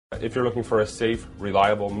If you're looking for a safe,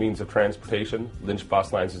 reliable means of transportation, Lynch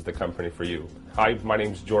Bus Lines is the company for you. Hi, my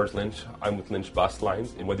name's George Lynch. I'm with Lynch Bus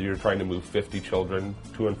Lines, and whether you're trying to move 50 children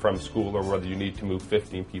to and from school or whether you need to move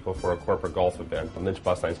 15 people for a corporate golf event, Lynch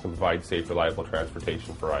Bus Lines can provide safe, reliable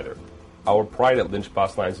transportation for either. Our pride at Lynch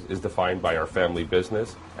Bus Lines is defined by our family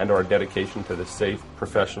business and our dedication to the safe,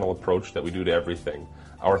 professional approach that we do to everything.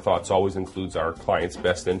 Our thoughts always includes our clients'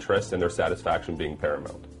 best interests and their satisfaction being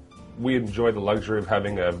paramount. We enjoy the luxury of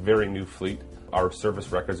having a very new fleet. Our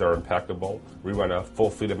service records are impeccable. We run a full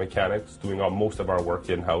fleet of mechanics doing most of our work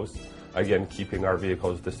in-house, again keeping our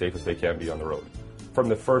vehicles the safest they can be on the road. From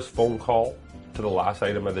the first phone call to the last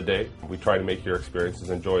item of the day, we try to make your experience as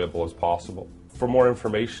enjoyable as possible. For more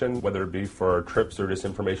information, whether it be for trips or just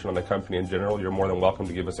information on the company in general, you're more than welcome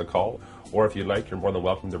to give us a call. Or if you'd like, you're more than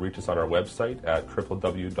welcome to reach us on our website at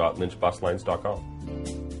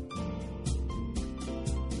www.lynchbuslines.com.